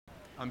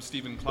I'm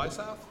Stephen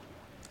Kleisath.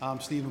 I'm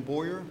Stephen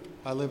Boyer.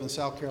 I live in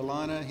South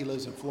Carolina. He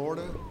lives in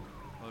Florida.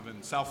 I live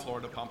in South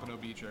Florida, Pompano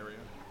Beach area.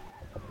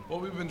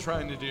 What we've been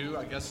trying to do,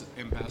 I guess,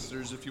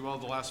 ambassadors, if you will,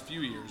 the last few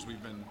years,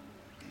 we've been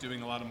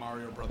doing a lot of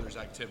Mario Brothers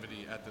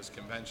activity at this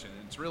convention.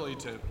 And it's really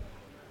to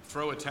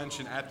throw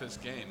attention at this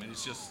game. And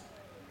it's just,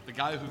 the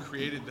guy who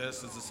created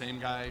this is the same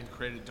guy who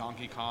created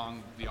Donkey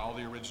Kong, all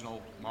the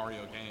original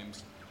Mario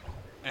games.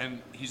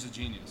 And he's a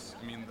genius.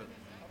 I mean, the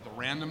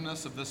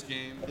randomness of this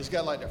game. It's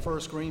got like the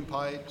first green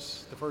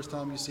pipes, the first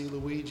time you see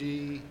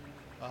Luigi,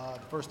 the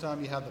first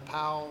time you have the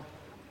POW.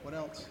 What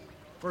else?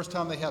 First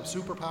time they have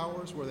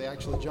superpowers where they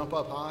actually jump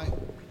up high.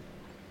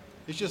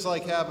 It's just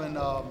like having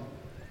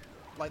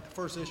like the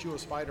first issue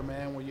of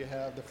Spider-Man where you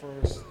have the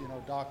first,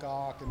 Doc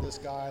Ock and this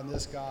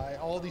guy,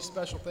 all these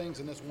special things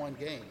in this one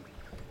game.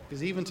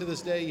 Because even to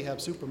this day, you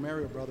have Super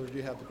Mario Brothers,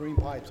 you have the green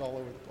pipes all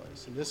over the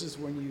place. And this is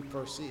when you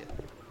first see it.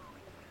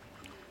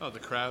 Oh, the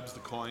crabs,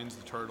 the coins,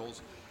 the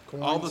turtles.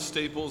 Coins. All the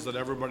staples that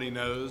everybody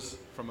knows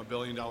from a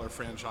billion-dollar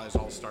franchise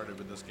all started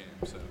with this game.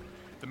 So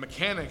the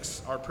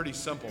mechanics are pretty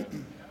simple.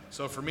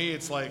 So for me,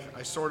 it's like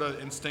I sort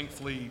of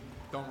instinctively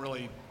don't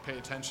really pay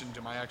attention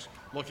to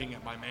looking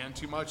at my man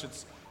too much.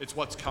 It's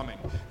what's coming.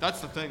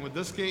 That's the thing. With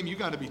this game, you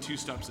got to be 2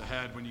 steps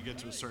ahead when you get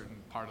to a certain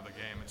part of the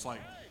game. It's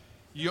like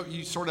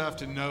you sort of have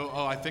to know,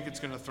 I think it's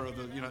going to throw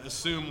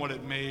assume what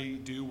it may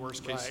do,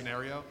 worst case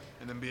scenario,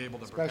 and then be able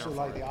to prepare for it. Especially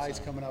like the ice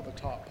coming up a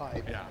top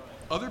pipe. Yeah.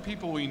 Other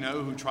people we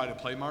know who try to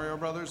play Mario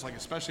Brothers, like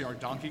especially our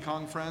Donkey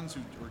Kong friends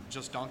who are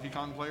just Donkey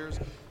Kong players,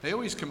 they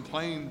always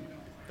complain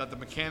that the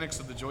mechanics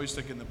of the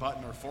joystick and the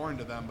button are foreign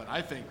to them, but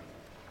I think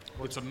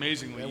it's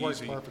amazingly easy. It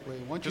works perfectly.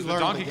 Once you Because learn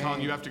with Donkey the Kong,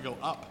 game, you have to go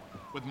up.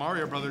 With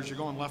Mario Brothers, you're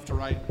going left to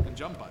right and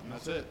jump button.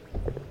 That's it.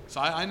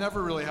 So I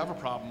never really have a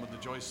problem with the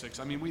joysticks.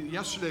 I mean,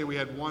 yesterday we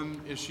had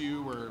one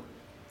issue where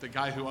the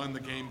guy who owned the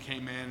game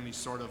came in and he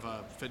sort of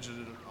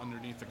fidgeted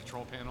underneath the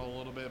control panel a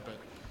little bit. But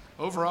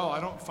overall,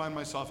 I don't find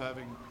myself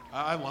having.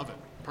 I love it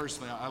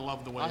personally. I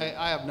love the way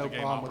I have no the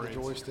game problem operates.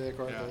 with the joystick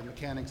or the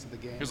mechanics of the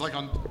game. Because like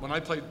when I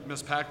played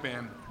Miss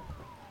Pac-Man,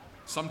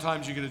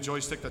 sometimes you get a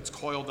joystick that's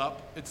coiled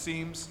up, it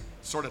seems,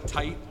 sort of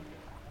tight,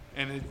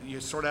 and you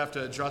sort of have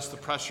to adjust the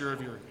pressure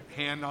of your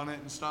hand on it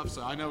and stuff.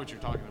 So I know what you're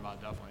talking about,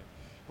 definitely.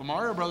 But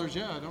Mario Brothers,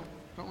 I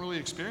don't really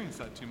experience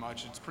that too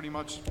much. It's pretty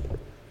much,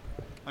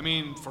 I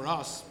mean, for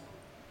us,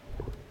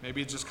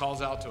 maybe it just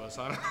calls out to us.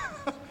 I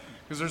don't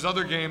because there's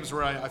other games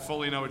where I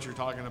fully know what you're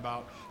talking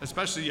about.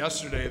 Especially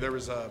yesterday, there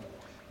was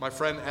my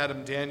friend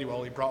Adam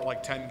Daniel. He brought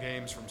like 10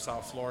 games from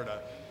South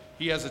Florida.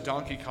 He has a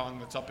Donkey Kong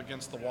that's up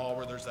against the wall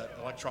where there's that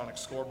electronic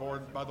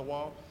scoreboard by the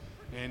wall,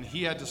 and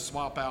he had to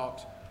swap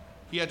out.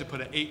 He had to put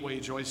an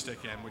 8-way joystick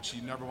in, which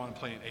you never want to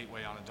play an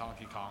 8-way on a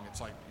Donkey Kong. It's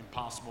like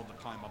impossible to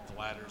climb up the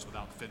ladders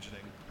without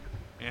fidgeting.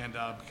 And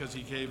because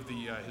he gave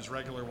his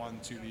regular one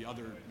to the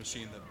other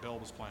machine that Bill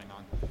was playing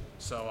on.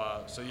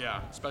 So yeah,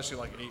 especially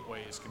like 8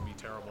 ways can be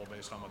terrible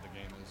based on what the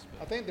game is.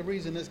 I think the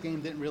reason this game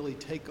didn't really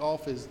take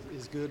off as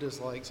good as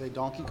like, say,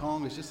 Donkey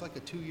Kong is just like a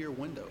 2-year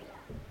window.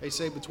 They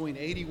say between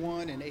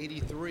 81 and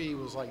 83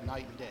 was like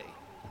night and day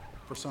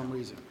for some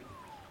reason.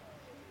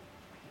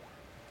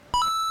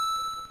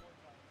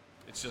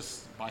 It's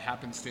just by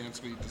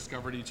happenstance we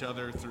discovered each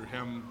other through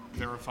him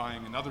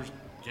verifying another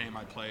game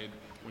I played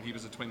when he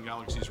was a Twin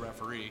Galaxies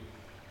referee.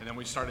 And then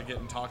we started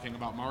talking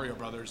about Mario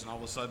Brothers, and all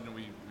of a sudden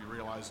we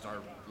realized our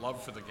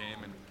love for the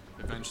game and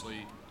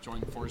eventually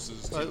joined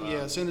forces to...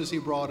 as soon as he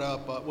brought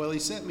up, he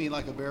sent me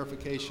like a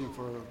verification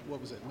for,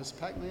 what was it, Miss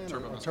Pac-Man?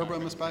 Turbo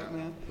Miss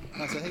Pac-Man?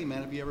 And I said, hey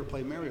man, have you ever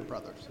played Mario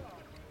Brothers?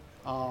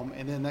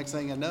 And then next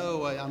thing I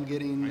know, I'm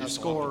getting a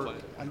score.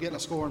 I'm getting a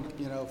score,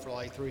 for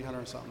like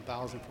 300-something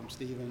thousand from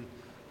Steven.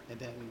 And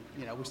then,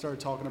 we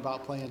started talking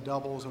about playing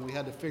doubles, and we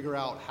had to figure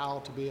out how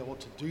to be able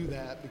to do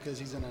that because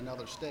he's in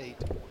another state.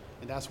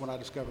 And that's when I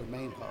discovered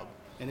Main Hub.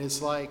 And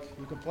it's like,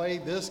 you can play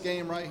this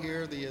game right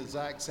here, the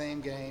exact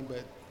same game,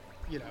 but,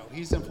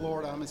 he's in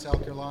Florida, I'm in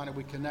South Carolina.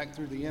 We connect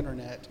through the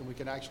internet, and we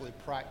can actually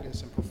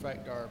practice and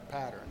perfect our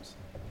patterns.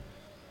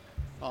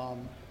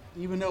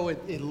 Even though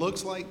it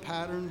looks like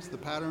patterns, the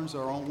patterns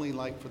are only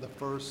like for the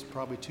first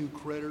probably 2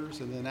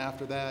 critters, and then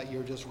after that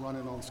you're just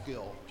running on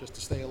skill just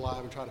to stay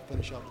alive and try to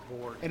finish up the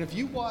board. And if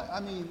you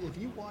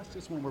watch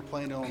this when we're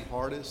playing it on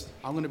hardest,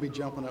 I'm going to be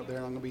jumping up there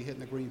and I'm going to be hitting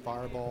the green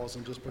fireballs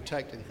and just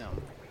protecting him.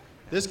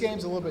 This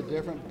game's a little bit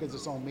different because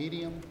it's on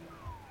medium.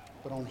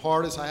 But on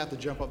hardest, I have to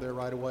jump up there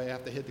right away. I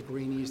have to hit the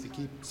greenies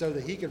so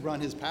that he could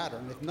run his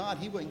pattern. If not,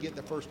 he wouldn't get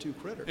the first 2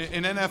 critters.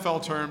 In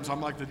NFL terms,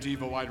 I'm like the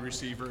diva wide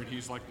receiver, and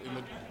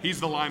he's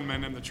the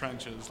lineman in the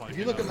trenches. If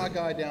you look at my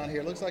guy down here,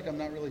 it looks like I'm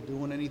not really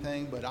doing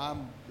anything, but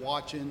I'm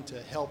watching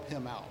to help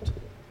him out.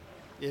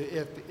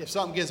 If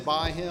something gets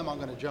by him, I'm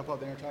going to jump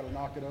up there and try to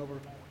knock it over.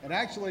 And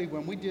actually,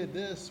 when we did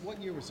this,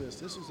 what year was this?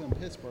 This was in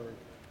Pittsburgh.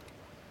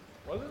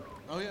 Was it?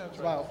 Oh yeah, that's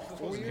about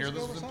 4 years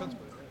ago or something.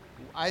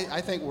 I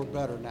think we're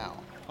better now.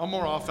 I'm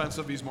more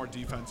offensive, he's more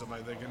defensive, I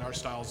think, in our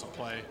styles of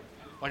play.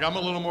 Like, I'm a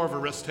little more of a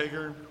risk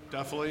taker,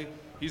 definitely.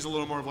 He's a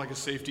little more of like a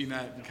safety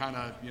net and kind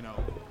of,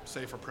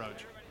 safe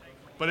approach.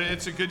 But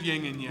it's a good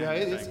yin and yang. Yeah, I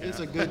it's, think, it's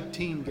a good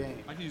team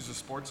game. I can use a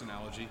sports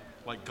analogy,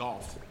 like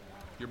golf.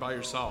 You're by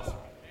yourself.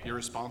 You're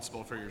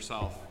responsible for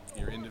yourself.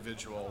 You're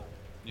individual,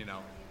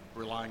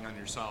 relying on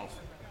yourself.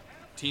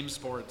 Team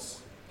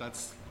sports,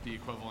 that's the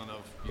equivalent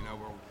of,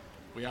 where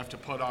we have to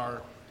put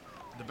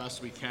the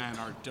best we can,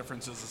 our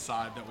differences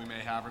aside that we may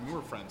have, and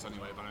we're friends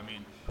anyway, but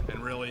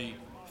and really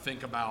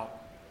think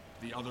about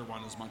the other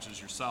one as much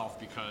as yourself,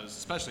 because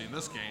especially in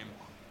this game,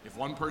 if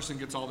one person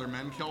gets all their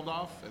men killed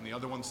off and the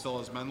other one still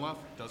has men left,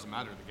 it doesn't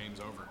matter, the game's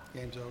over.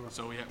 Game's over.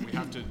 So we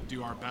have to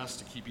do our best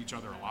to keep each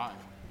other alive.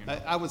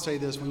 I would say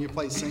this, when you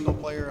play single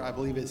player, I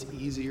believe it's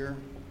easier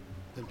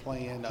than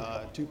playing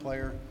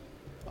two-player.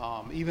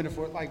 Even if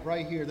we're, like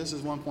right here, this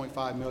is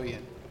 1.5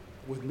 million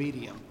with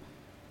medium.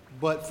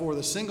 But for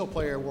the single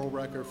player world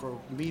record for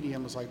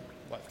medium is like,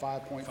 what,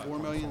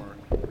 5.4 million?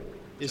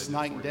 It's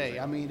night and day.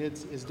 I mean,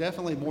 it's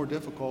definitely more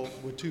difficult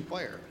with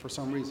two-player for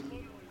some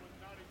reason.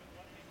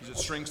 Because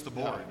it shrinks the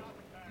board.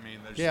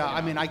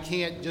 I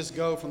can't just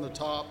go from the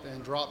top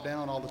and drop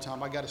down all the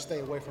time. I got to stay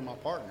away from my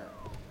partner.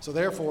 So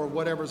therefore,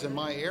 whatever's in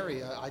my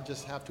area, I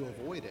just have to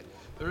avoid it.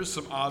 There is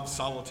some odd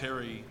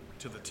solitary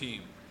to the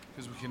team,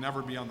 because we can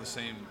never be on the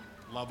same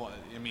level.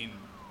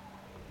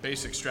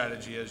 Basic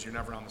strategy is you're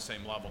never on the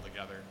same level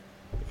together,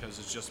 because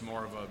it's just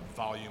more of a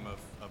volume of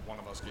one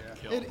of us getting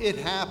killed. It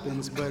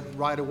happens, but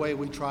right away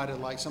we try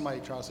to, somebody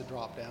tries to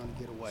drop down and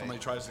get away.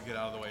 Somebody tries to get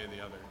out of the way of the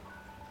other.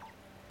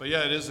 But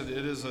yeah, it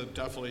is a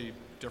definitely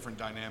different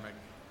dynamic.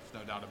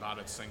 There's no doubt about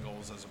it,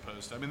 singles as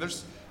opposed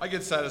to, I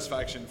get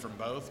satisfaction from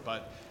both,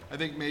 but I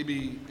think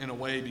maybe in a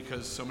way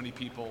because so many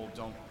people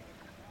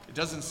it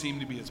doesn't seem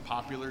to be as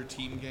popular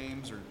team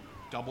games or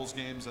doubles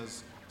games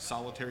as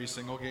solitary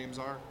single games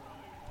are.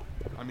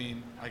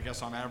 I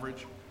guess on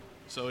average.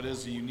 So it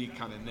is a unique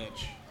kind of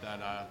niche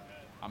that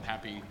I'm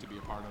happy to be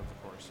a part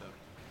of course. So.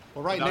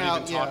 Well, right Without now,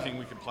 even talking,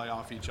 we can play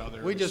off each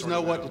other. We just know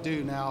what to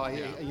do now.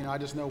 Yeah. I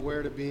just know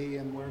where to be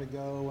and where to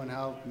go and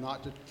how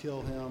not to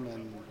kill him,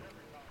 and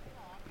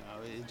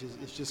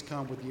it's just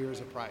come with years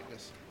of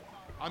practice.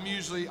 I'm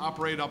usually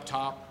operate up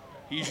top.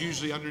 He's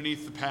usually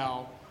underneath the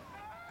POW.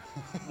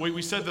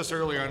 We said this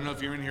earlier. I don't know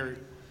if you're in here.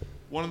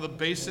 One of the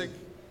basic,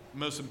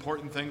 most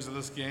important things of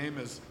this game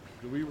is.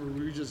 Were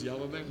we just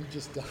yelling there? You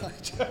just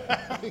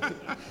died.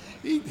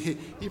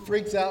 he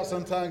freaks out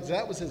sometimes.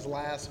 That was his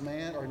last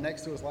man, or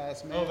next to his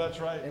last man. Oh, that's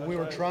right. And we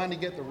were trying to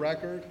get the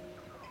record.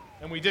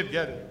 And we did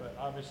get it, but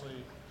obviously.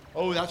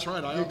 Oh, that's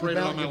right. I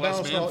operated on my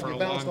last man for a long time. You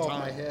bounced off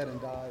my head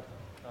and died.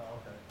 Oh,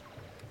 okay.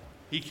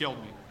 He killed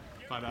me.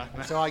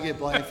 But, so I get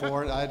blamed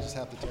for it. I just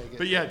have to take it.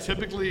 But yeah,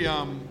 typically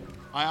I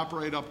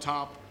operate up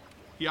top.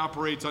 He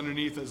operates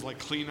underneath as like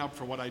cleanup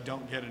for what I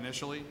don't get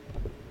initially.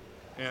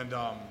 And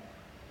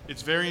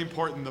it's very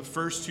important. The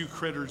first two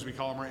critters, we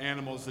call them, are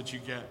animals that you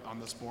get on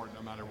this board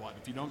no matter what.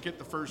 If you don't get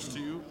the first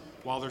two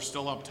while they're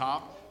still up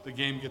top, the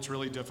game gets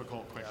really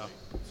difficult quickly.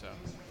 Yeah. So.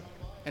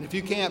 And if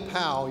you can't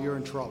POW, you're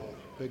in trouble,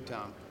 big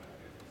time.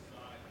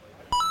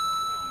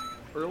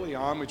 Early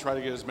on, we try to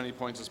get as many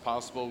points as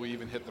possible. We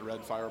even hit the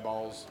red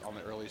fireballs on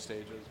the early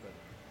stages. But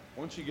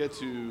once you get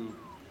to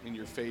in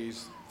your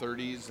phase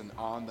 30s and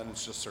on, then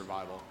it's just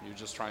survival. You're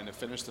just trying to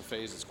finish the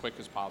phase as quick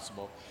as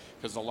possible,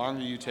 because the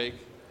longer you take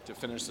to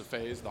finish the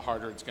phase, the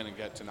harder it's going to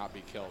get to not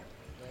be killed.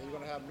 Yeah, you're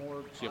going to have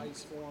more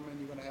ice forming.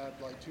 You're going to have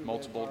like two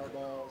multiple red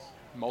fireballs.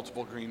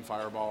 Multiple green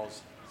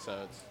fireballs.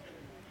 So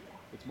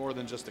it's more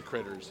than just the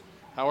critters.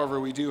 However,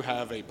 we do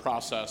have a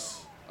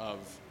process of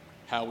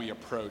how we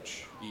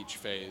approach each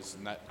phase,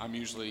 and that I'm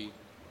usually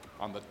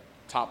on the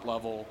top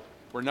level.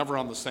 We're never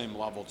on the same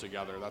level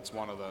together. That's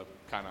one of the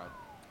kind of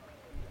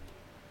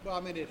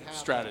it happens.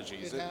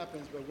 Strategies. It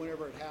happens, but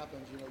whenever it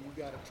happens, you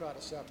got to try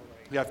to separate.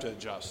 You have to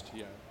adjust,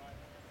 yeah.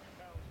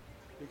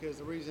 Because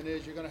the reason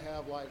is you're going to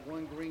have like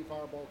one green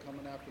fireball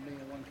coming after me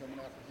and one coming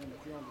after him.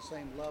 If you're on the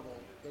same level,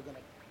 they're going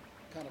to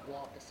kind of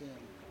block us in.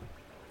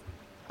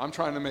 I'm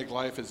trying to make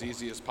life as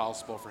easy as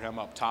possible for him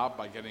up top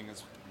by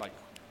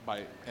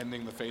by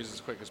ending the phase as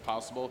quick as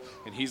possible.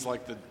 And he's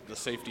like the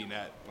safety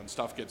net. When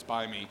stuff gets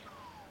by me,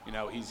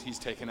 he's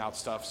taking out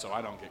stuff so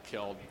I don't get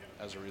killed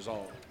as a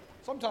result.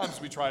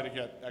 Sometimes we try to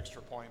get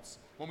extra points.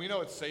 When we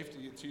know it's safe,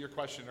 to your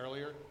question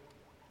earlier,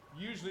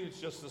 usually it's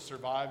just to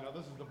survive. Now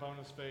this is the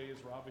bonus phase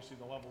where obviously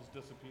the levels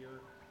disappear.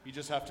 You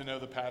just have to know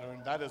the pattern.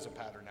 That is a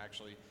pattern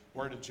actually.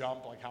 Where to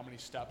jump, like how many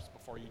steps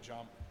before you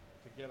jump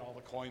to get all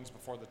the coins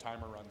before the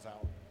timer runs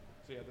out.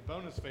 So yeah, the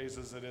bonus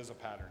phases, it is a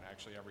pattern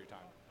actually every time.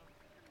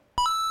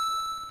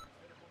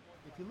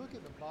 If you look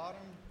at the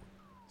bottom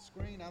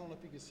screen, I don't know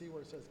if you can see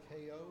where it says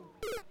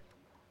KO.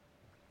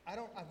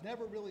 I've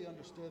never really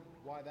understood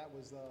why that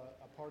was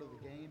a part of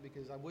the game,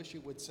 because I wish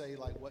it would say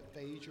like what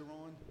phase you're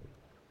on.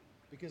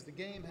 Because the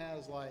game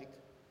has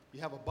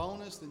you have a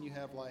bonus, then you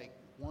have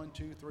 1,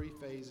 2, 3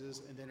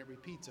 phases, and then it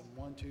repeats them,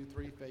 1, 2,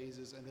 3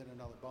 phases, and then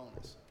another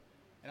bonus.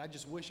 And I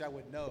just wish I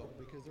would know,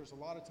 because there's a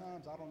lot of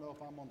times I don't know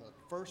if I'm on the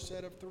first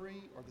set of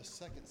 3 or the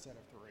second set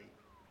of 3.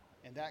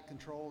 And that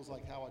controls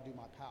how I do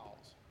my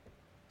POWs.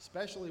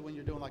 Especially when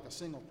you're doing a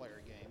single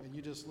player game and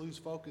you just lose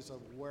focus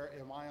of where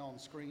am I on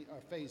screen,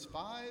 phase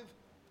 5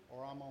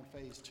 or I'm on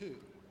phase 2.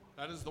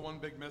 That is the one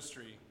big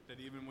mystery that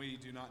even we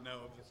do not know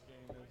of this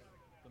game is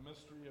the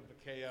mystery of the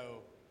KO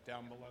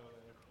down below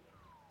there.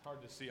 It's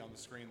hard to see on the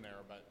screen there,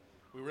 but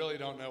we really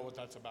don't know what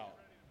that's about.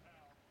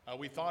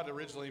 We thought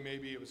originally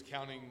maybe it was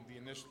counting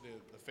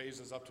the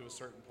phases up to a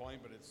certain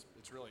point, but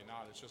it's really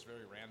not. It's just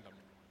very random.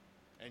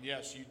 And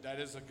yes, that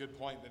is a good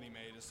point that he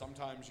made, is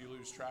sometimes you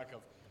lose track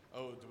of,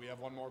 oh, do we have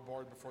one more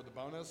board before the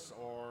bonus?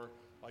 Or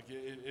like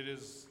it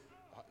is,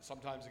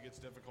 sometimes it gets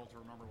difficult to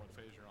remember what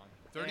phase you're on.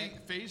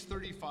 Phase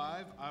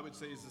 35, I would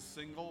say, is the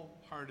single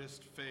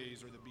hardest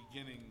phase, or the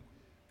beginning.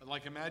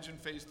 Like imagine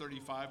phase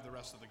 35 the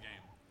rest of the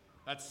game.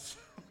 That's,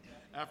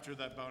 after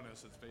that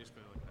bonus, it's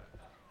basically like that.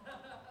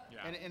 Yeah.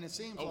 And it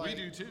seems like. Oh, like.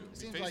 we do too. It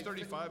seems phase like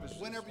 35 is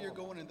whenever you're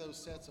horrible. going in those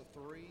sets of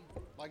 3,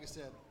 like I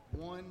said,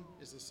 1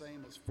 is the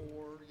same as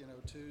 4,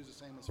 2 is the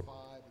same as 5,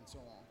 and so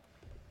on.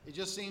 It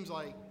just seems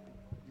like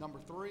number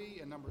 3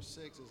 and number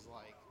 6 is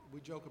like, we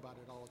joke about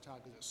it all the time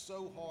because it's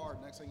so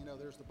hard. Next thing you know,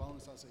 there's the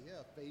bonus. I say,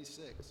 yeah, phase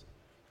 6.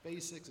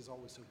 Phase 6 is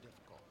always so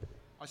difficult.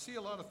 I see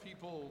a lot of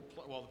people,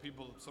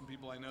 some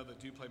people I know that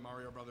do play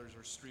Mario Brothers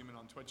are streaming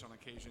on Twitch on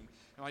occasion.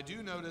 And I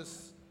do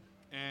notice,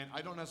 and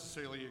I don't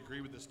necessarily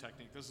agree with this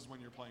technique, this is when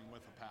you're playing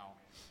with a pal.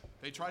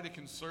 They try to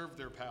conserve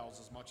their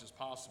pals as much as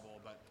possible,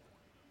 but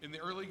in the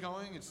early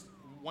going, it's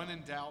when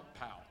in doubt,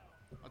 pal.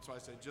 That's why I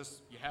say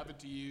just, you have it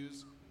to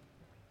use,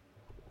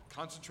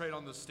 concentrate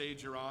on the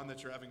stage you're on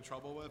that you're having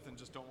trouble with, and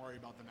just don't worry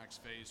about the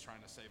next phase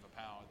trying to save a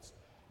pal. It's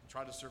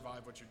try to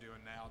survive what you're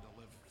doing now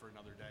to live for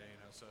another day,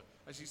 So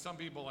I see some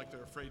people like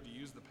they're afraid to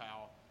use the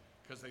pal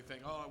because they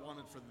think, oh, I want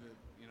it for the,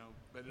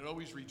 but it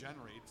always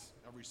regenerates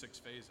every 6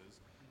 phases,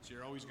 so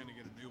you're always going to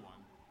get a new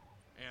one.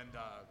 And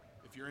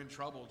if you're in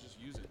trouble, just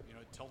use it.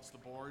 It tilts the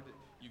board.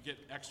 You get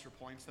extra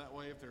points that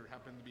way if there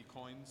happen to be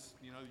coins.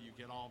 You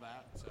get all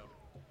that.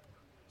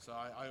 So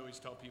I always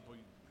tell people,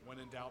 when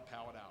in doubt,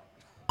 pal it out.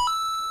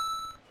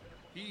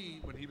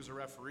 When he was a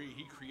referee,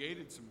 he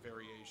created some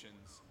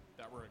variations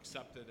that were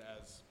accepted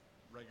as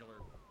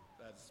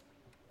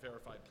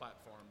verified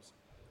platforms,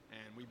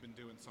 and we've been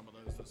doing some of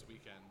those this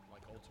weekend,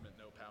 like Ultimate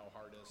No Pal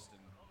Hardest,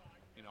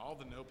 and all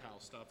the No Pal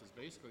stuff is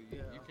basically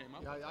you came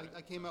up with. Yeah,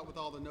 I came up with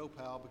all the No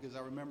Pal because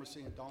I remember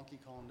seeing Donkey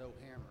Kong No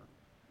Hammer,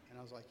 and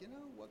I was like,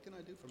 what can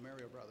I do for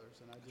Mario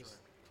Brothers? And I just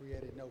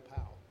created No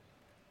Pal.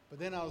 But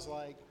then I was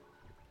like,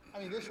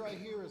 this right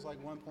here is like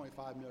 1.5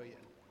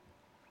 million.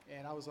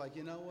 And I was like,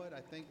 you know what?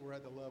 I think we're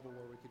at the level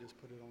where we could just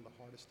put it on the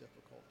hardest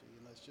difficulty,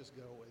 and let's just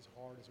go as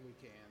hard as we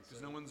can. Because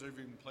no one's ever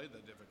even played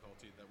that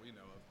difficulty that we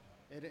know of.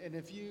 And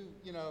if you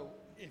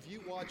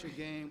watch a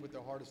game with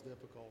the hardest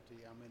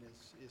difficulty,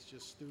 it's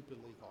just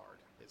stupidly hard.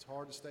 It's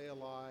hard to stay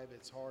alive.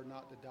 It's hard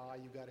not to die.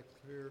 You got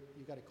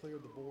to clear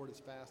the board as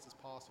fast as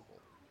possible.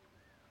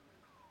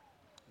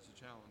 It's a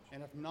challenge.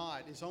 And if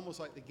not, it's almost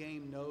like the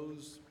game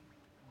knows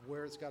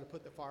where it's got to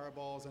put the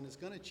fireballs, and it's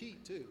going to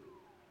cheat too.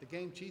 The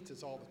game cheats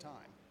us all the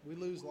time. We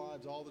lose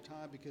lives all the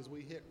time because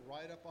we hit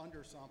right up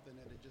under something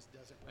and it just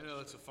doesn't work. I know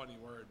that's a funny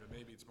word, but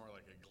maybe it's more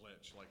like a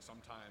glitch. Like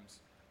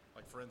sometimes,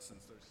 like for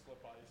instance, there's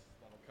slip ice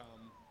that'll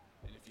come,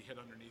 and if you hit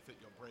underneath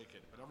it, you'll break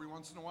it. But every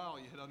once in a while,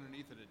 you hit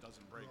underneath it, it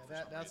doesn't break.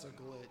 Yeah, for that's some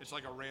reason. a glitch. It's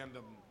like a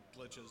random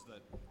glitches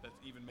that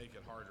even make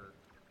it harder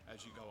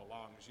as you go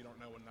along, because you don't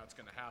know when that's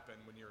going to happen,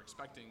 when you're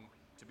expecting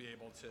to be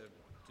able to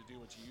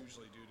do what you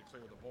usually do to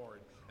clear the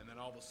board, and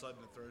then all of a sudden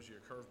it throws you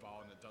a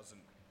curveball and it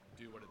doesn't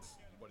do what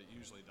it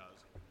usually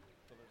does.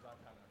 So there's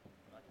that kind of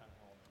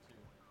element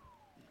too.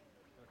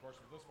 And of course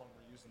with this one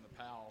we're using the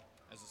PAL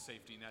as a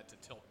safety net to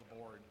tilt the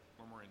board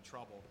when we're in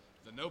trouble.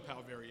 The no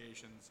PAL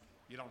variations,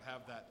 you don't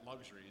have that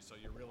luxury, so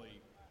you're really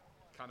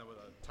kind of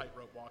with a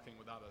tightrope walking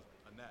without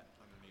a net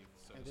underneath,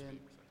 so to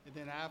speak. And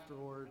then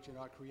afterwards,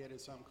 I created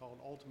something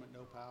called Ultimate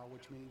No Pal,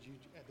 which means you,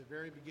 at the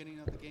very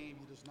beginning of the game,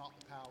 you just knock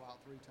the PAL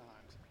out 3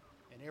 times.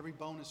 And every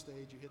bonus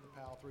stage, you hit the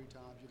PAL 3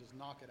 times. You just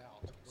knock it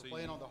out. We're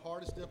playing on the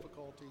hardest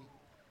difficulty,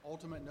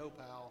 Ultimate No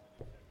Pal.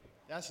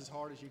 That's as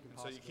hard as you can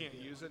possibly get. So you can't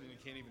get. use it, and you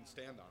can't even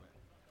stand on it,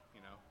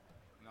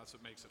 And that's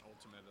what makes it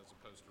ultimate as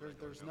opposed to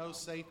regular. There's no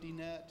safety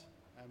net.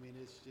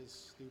 It's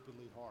just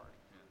stupidly hard.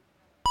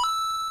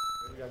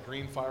 We got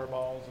green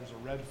fireballs. There's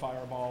a red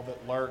fireball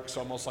that lurks,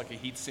 almost like a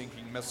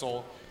heat-sinking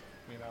missile.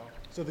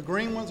 So the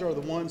green ones are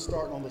the ones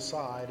starting on the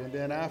side, and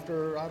then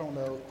after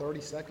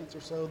 30 seconds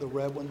or so, the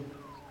red one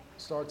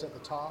starts at the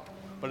top.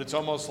 But it's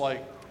almost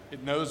like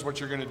it knows what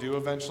you're going to do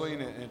eventually,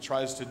 and it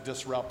tries to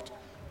disrupt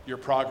your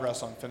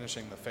progress on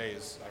finishing the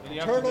phase.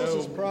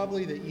 Turtles is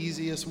probably the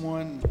easiest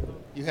one.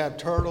 You have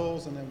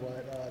turtles, and then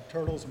what?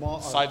 Turtles,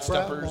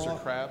 sidesteppers or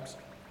crabs.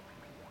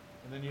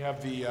 And then you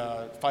have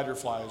the fighter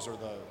flies or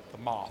the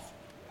moth.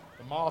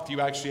 The moth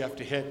you actually have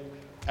to hit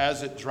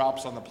as it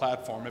drops on the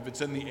platform. If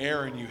it's in the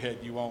air and you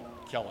hit, you won't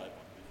kill it.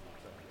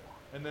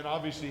 And then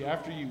obviously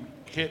after you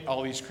hit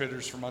all these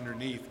critters from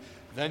underneath,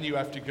 then you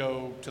have to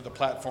go to the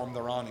platform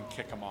they're on and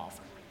kick them off.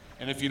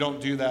 And if you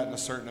don't do that in a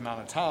certain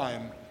amount of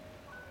time,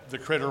 the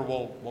critter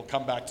will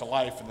come back to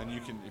life, and then you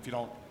can, if you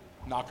don't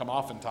knock them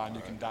off in time,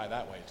 you can die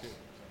that way too.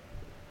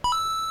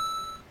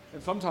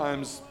 And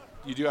sometimes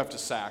you do have to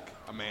sack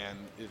a man.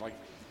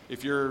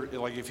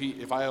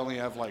 if I only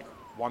have like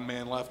one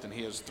man left and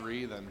he has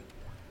three, then,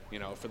 you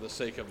know, for the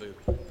sake of the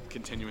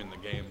continuing the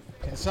game.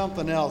 And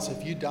something else,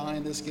 if you die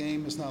in this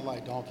game, it's not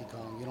like Donkey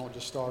Kong. You don't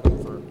just start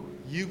over.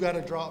 You got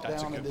to drop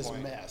That's a down in good this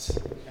point. mess.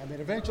 I mean,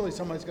 eventually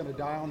somebody's going to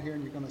die on here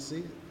and you're going to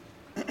see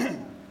it.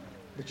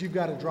 But you've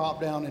got to drop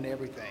down in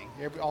everything.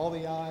 All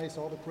the ice,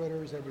 all the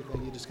critters,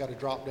 everything. You just got to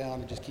drop down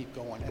and just keep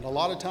going. And a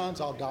lot of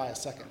times I'll die a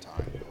second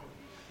time.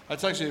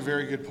 That's actually a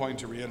very good point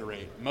to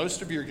reiterate.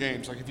 Most of your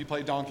games, like if you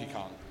play Donkey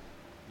Kong,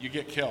 you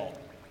get killed.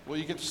 Well,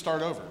 you get to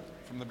start over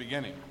from the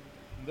beginning.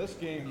 In this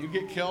game, you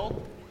get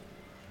killed,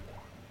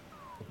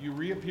 you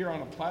reappear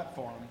on a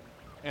platform,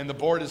 and the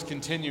board is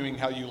continuing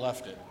how you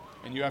left it,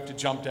 and you have to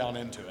jump down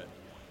into it.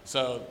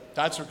 So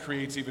that's what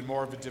creates even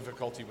more of a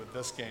difficulty with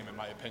this game, in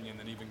my opinion,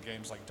 than even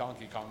games like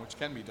Donkey Kong, which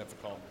can be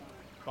difficult.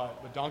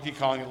 But with Donkey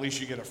Kong, at least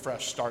you get a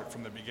fresh start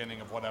from the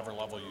beginning of whatever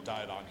level you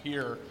died on.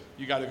 Here,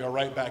 you got to go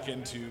right back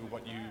into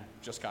what you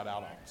just got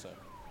out on. So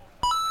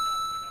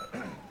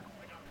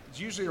it's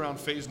usually around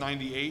phase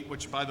 98,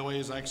 which, by the way,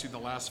 is actually the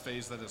last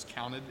phase that is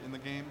counted in the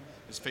game,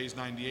 is phase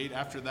 98.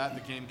 After that,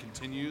 the game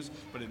continues,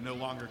 but it no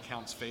longer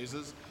counts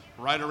phases.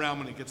 Right around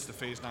when it gets to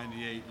phase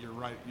 98,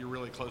 you're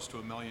really close to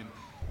 1 million.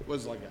 It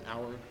was like an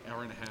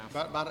hour and a half.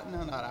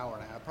 No, not hour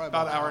and a half. Probably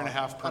About an hour and a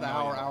half per About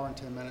an million. hour and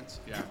 10 minutes.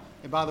 Yeah.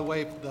 And by the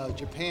way, the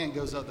Japan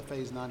goes up to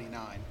phase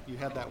 99. You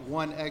have that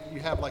you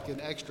have like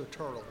an extra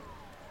turtle.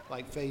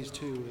 Like phase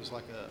 2 is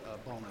like a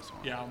bonus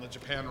one. Yeah, on the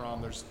Japan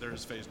ROM,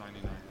 there's phase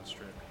 99. That's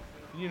true.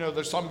 You know,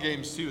 there's some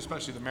games too,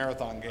 especially the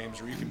marathon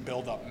games, where you can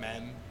build up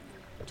men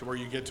to where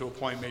you get to a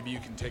point, maybe you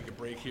can take a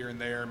break here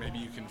and there, maybe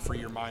you can free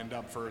your mind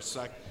up for a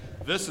sec.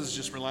 This is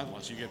just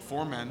relentless. You get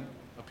 4 men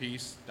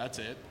apiece, that's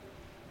it.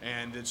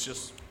 And it's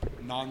just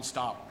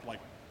nonstop, like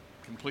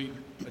complete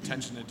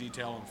attention to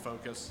detail and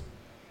focus.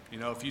 You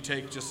know, if you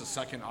take just a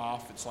second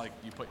off, it's like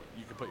you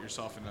could put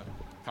yourself in a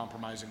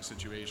compromising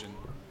situation.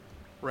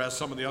 Whereas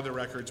some of the other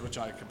records, which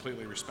I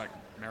completely respect,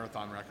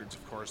 marathon records,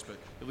 of course, but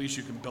at least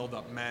you can build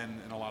up men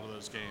in a lot of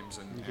those games.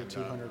 And You get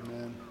 200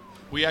 men.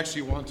 we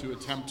actually want to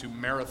attempt to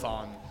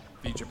marathon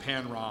the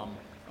Japan ROM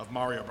of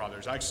Mario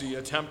Brothers. Actually,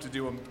 attempt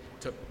to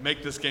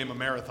make this game a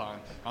marathon.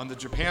 On the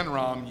Japan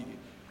ROM,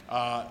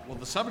 well,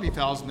 the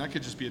 70,000, that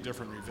could just be a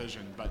different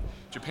revision. But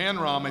Japan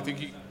ROM, I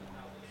think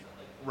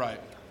right,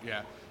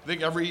 yeah. I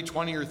think every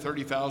 20 or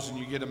 30,000,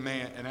 you get an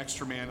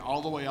extra man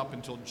all the way up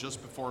until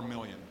just before 1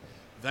 million.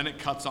 Then it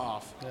cuts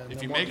off. Yeah, If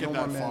no you more- make it no that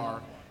more men.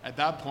 far, at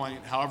that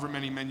point, however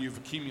many men you've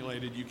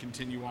accumulated, you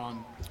continue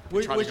on. and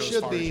Which try to go as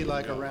should far as be you can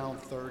like go. around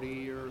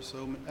 30 or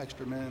so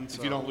extra men.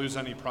 If you don't lose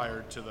any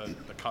prior to the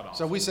cutoff.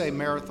 So we say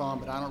marathon,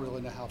 but I don't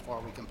really know how far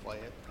we can play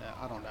it.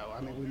 I don't know. I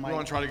mean, we we want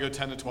might to try to go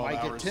 10 to 12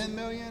 get hours. 10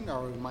 million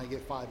or we might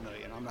get 5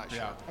 million. I'm not sure.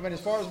 Yeah. I mean,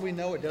 as far as we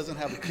know, it doesn't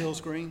have a kill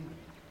screen.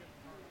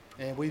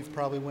 And we've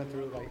probably went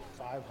through like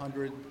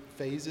 500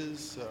 phases,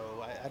 so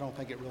I don't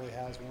think it really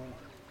has one.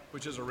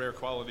 Which is a rare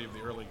quality of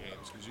the early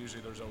games, because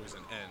usually there's always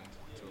an end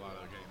to a lot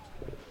of the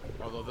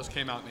games. Although this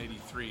came out in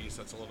 '83,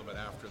 so that's a little bit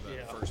after the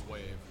Yeah. first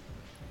wave.